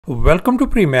Welcome to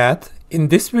PreMath. In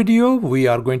this video, we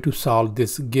are going to solve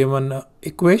this given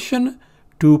equation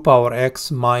 2 power x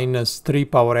minus 3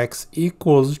 power x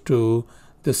equals to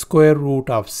the square root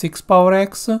of 6 power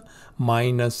x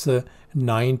minus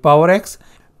 9 power x.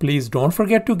 Please don't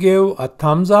forget to give a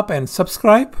thumbs up and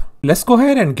subscribe. Let's go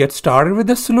ahead and get started with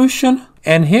the solution.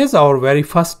 And here's our very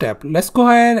first step. Let's go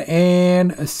ahead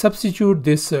and substitute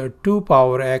this 2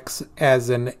 power x as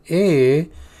an a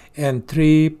and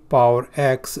 3 power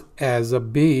x as a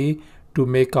b to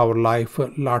make our life a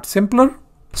lot simpler.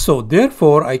 So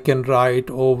therefore I can write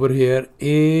over here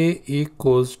a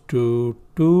equals to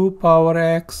 2 power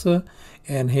x,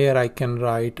 and here I can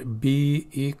write b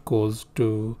equals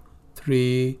to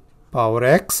 3 power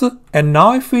x. And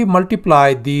now if we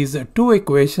multiply these two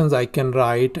equations, I can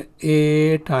write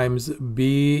a times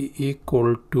b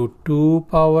equal to 2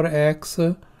 power x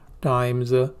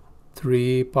times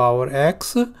 3 power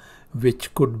x,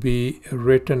 which could be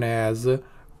written as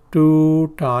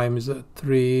 2 times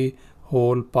 3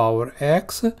 whole power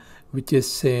x, which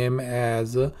is same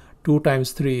as 2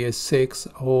 times 3 is 6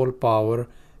 whole power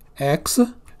x.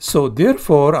 So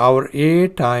therefore our a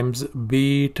times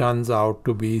b turns out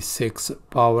to be 6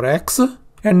 power x.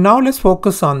 And now let's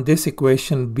focus on this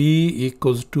equation b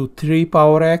equals to 3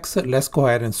 power x. Let's go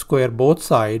ahead and square both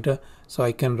sides. So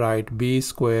I can write b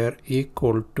square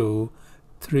equal to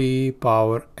 3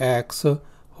 power x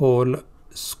whole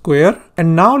square.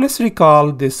 And now let's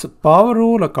recall this power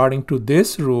rule. According to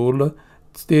this rule,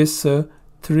 this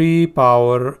 3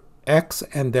 power x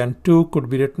and then 2 could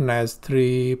be written as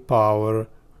 3 power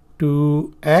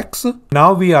 2x.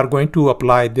 Now we are going to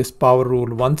apply this power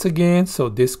rule once again. So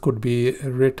this could be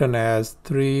written as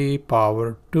 3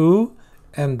 power 2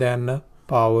 and then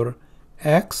power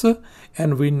x.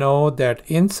 And we know that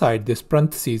inside this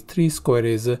parentheses 3 square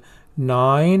is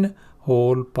 9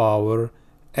 whole power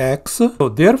x. So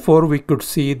therefore we could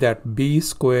see that b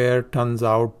square turns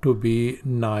out to be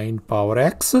 9 power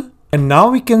x. And now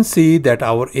we can see that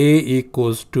our a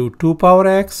equals to 2 power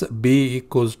x, b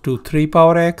equals to 3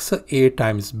 power x, a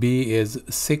times b is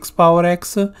 6 power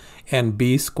x, and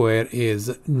b square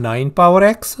is 9 power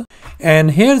x.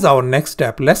 And here's our next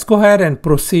step. Let's go ahead and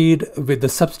proceed with the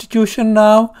substitution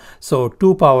now. So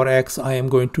 2 power x, I am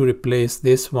going to replace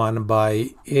this one by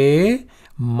a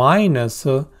minus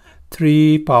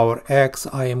 3 power x,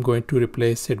 I am going to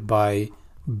replace it by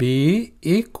b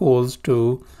equals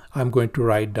to, I'm going to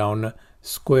write down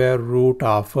square root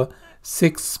of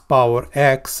 6 power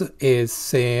x is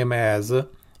same as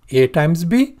a times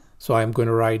b. So I'm going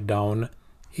to write down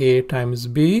a times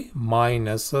b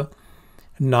minus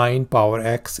 9 power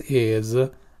x is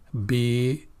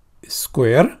b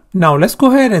square. Now let's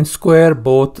go ahead and square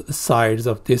both sides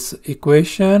of this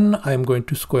equation. I'm going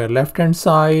to square left hand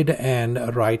side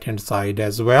and right hand side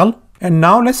as well. And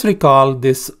now let's recall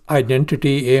this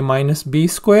identity a minus b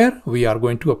square. We are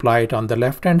going to apply it on the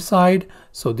left hand side.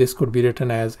 So this could be written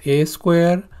as a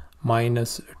square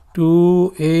minus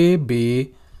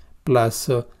 2ab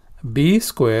plus b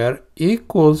square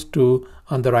equals to,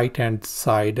 on the right hand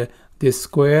side, this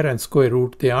square and square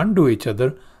root, they undo each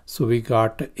other. So we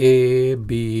got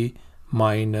ab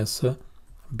minus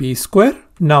b square.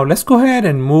 Now let's go ahead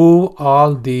and move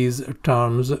all these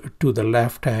terms to the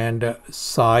left hand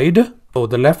side. So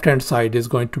the left hand side is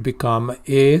going to become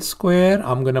a square.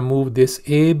 I'm going to move this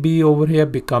ab over here,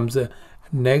 becomes a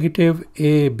negative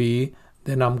ab.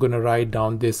 Then I'm going to write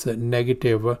down this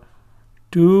negative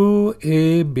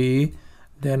 2ab.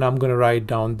 Then I'm going to write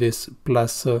down this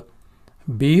plus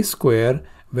b square.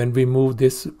 When we move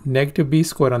this negative b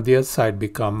square on the other side,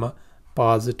 become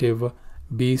positive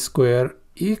b square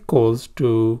equals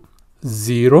to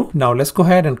 0. Now let's go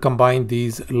ahead and combine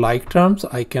these like terms.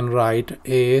 I can write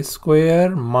a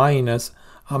square minus,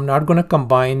 I'm not going to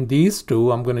combine these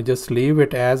two, I'm going to just leave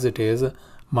it as it is,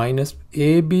 minus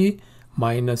ab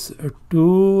minus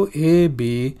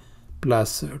 2ab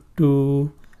plus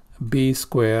 2b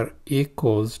square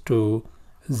equals to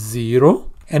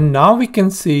 0. And now we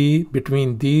can see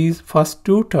between these first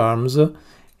two terms, a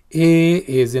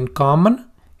is in common,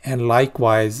 and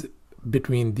likewise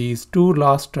between these two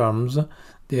last terms,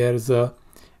 there's a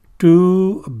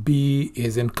 2b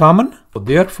is in common. So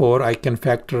therefore I can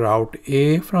factor out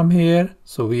a from here.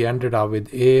 So we ended up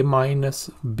with a minus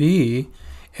b,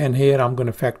 and here I'm going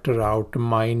to factor out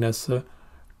minus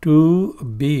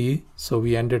 2b. So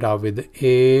we ended up with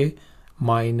a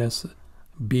minus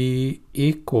b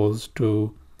equals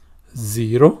to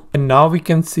 0. And now we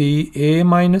can see a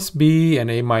minus b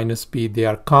and a minus b, they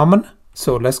are common.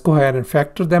 So let's go ahead and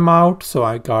factor them out. So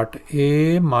I got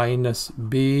a minus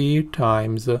b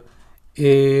times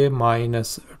a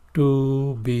minus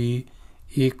 2b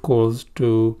equals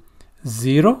to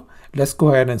 0. Let's go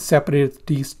ahead and separate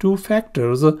these two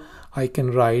factors. I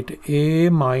can write a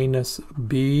minus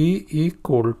b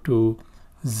equal to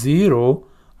 0,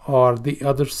 or the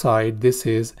other side, this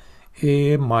is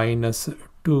a minus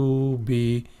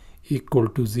 2b equal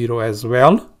to 0 as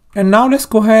well. And now let's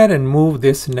go ahead and move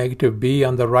this negative b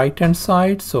on the right hand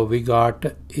side. So we got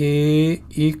a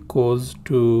equals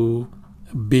to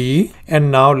b,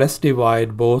 and now let's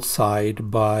divide both sides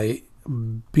by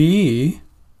b.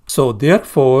 So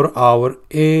therefore our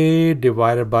a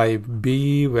divided by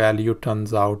b value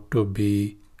turns out to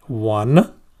be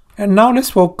 1. And now let's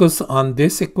focus on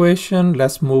this equation.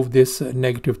 Let's move this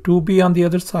negative 2b on the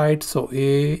other side. So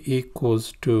a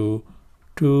equals to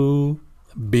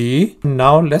 2b.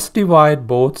 Now let's divide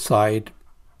both sides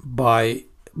by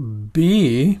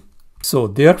b. So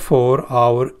therefore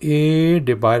our a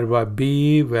divided by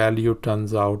b value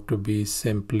turns out to be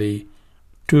simply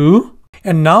 2.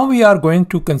 And now we are going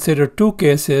to consider two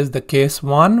cases. The case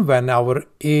 1, when our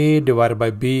a divided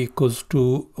by b equals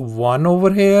to 1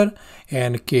 over here,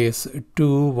 and case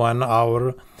 2, when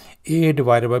our a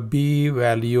divided by b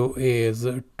value is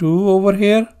 2 over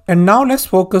here. And now let's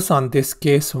focus on this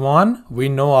case 1. We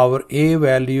know our a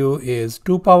value is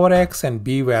 2 power x and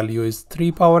b value is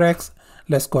 3 power x.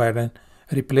 Let's go ahead and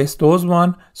replace those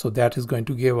one. So that is going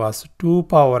to give us 2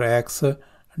 power x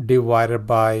divided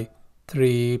by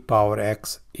 3 power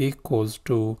x equals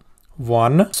to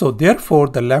 1. So therefore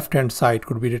the left hand side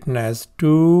could be written as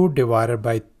 2 divided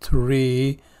by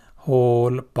 3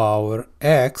 whole power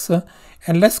x.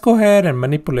 And let's go ahead and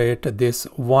manipulate this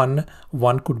 1.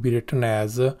 1 could be written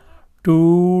as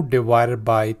 2 divided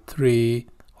by 3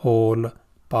 whole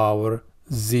power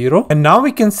 0. And now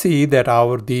we can see that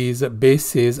these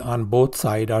bases on both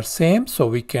sides are same, so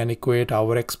we can equate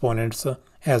our exponents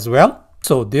as well.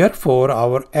 So therefore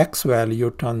our x value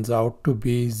turns out to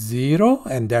be 0,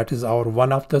 and that is our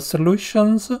one of the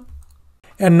solutions.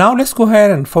 And now let's go ahead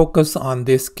and focus on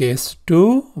this case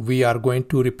 2. We are going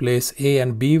to replace a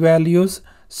and b values.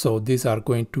 So these are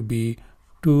going to be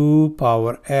 2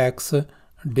 power x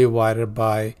divided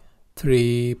by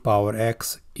 3 power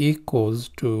x equals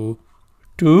to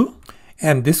 2.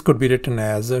 And this could be written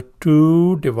as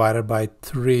 2 divided by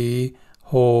 3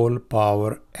 whole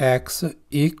power x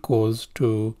equals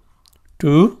to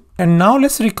 2. And now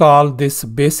let's recall this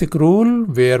basic rule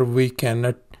where we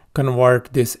can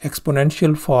convert this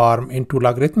exponential form into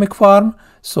logarithmic form.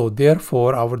 So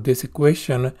therefore this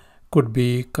equation could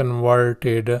be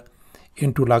converted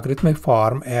into logarithmic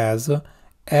form as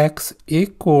x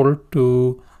equal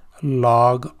to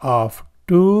log of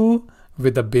 2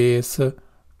 with the base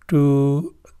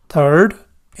 2/3.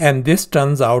 And this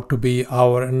turns out to be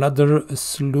our another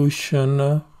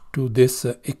solution to this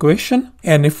equation.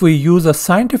 And if we use a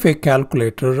scientific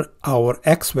calculator, our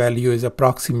x value is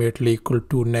approximately equal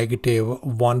to negative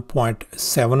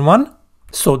 1.71.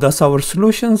 So thus our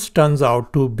solutions turns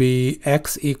out to be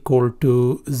x equal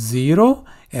to 0,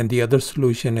 and the other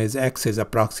solution is x is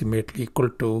approximately equal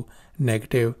to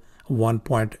negative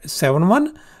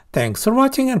 1.71. Thanks for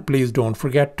watching, and please don't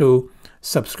forget to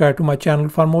subscribe to my channel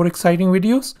for more exciting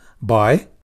videos. Bye.